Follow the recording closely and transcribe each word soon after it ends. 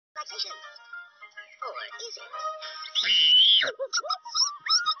relaxation. Or is it?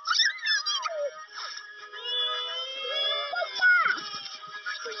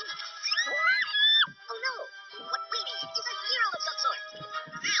 Oh no! What we need is a hero of some sort.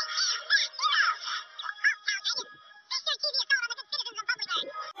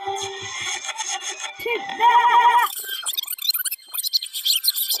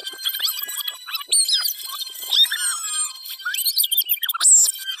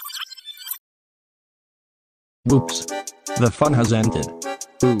 Oops. The fun has ended.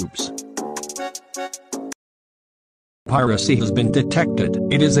 Oops. Piracy has been detected.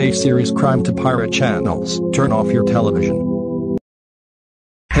 It is a serious crime to pirate channels. Turn off your television.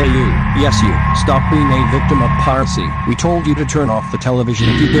 Hey you, yes you, stop being a victim of piracy. We told you to turn off the television.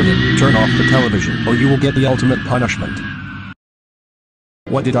 If you didn't, turn off the television or you will get the ultimate punishment.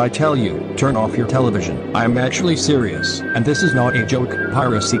 What did I tell you? Turn off your television. I am actually serious, and this is not a joke.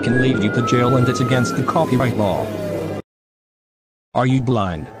 Piracy can lead you to jail and it's against the copyright law. Are you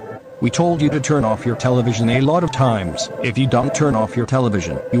blind? We told you to turn off your television a lot of times. If you don't turn off your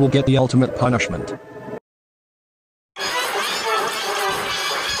television, you will get the ultimate punishment.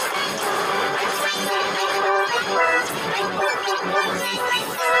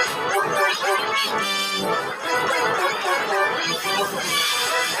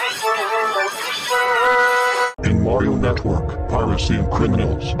 In Mario Network, piracy and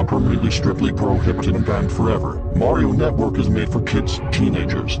criminals are permanently strictly prohibited and banned forever. Mario Network is made for kids,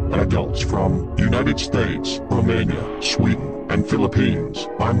 teenagers, and adults from United States, Romania, Sweden, and Philippines.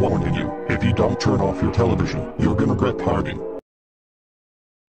 I'm warning you, if you don't turn off your television, you're gonna regret partying.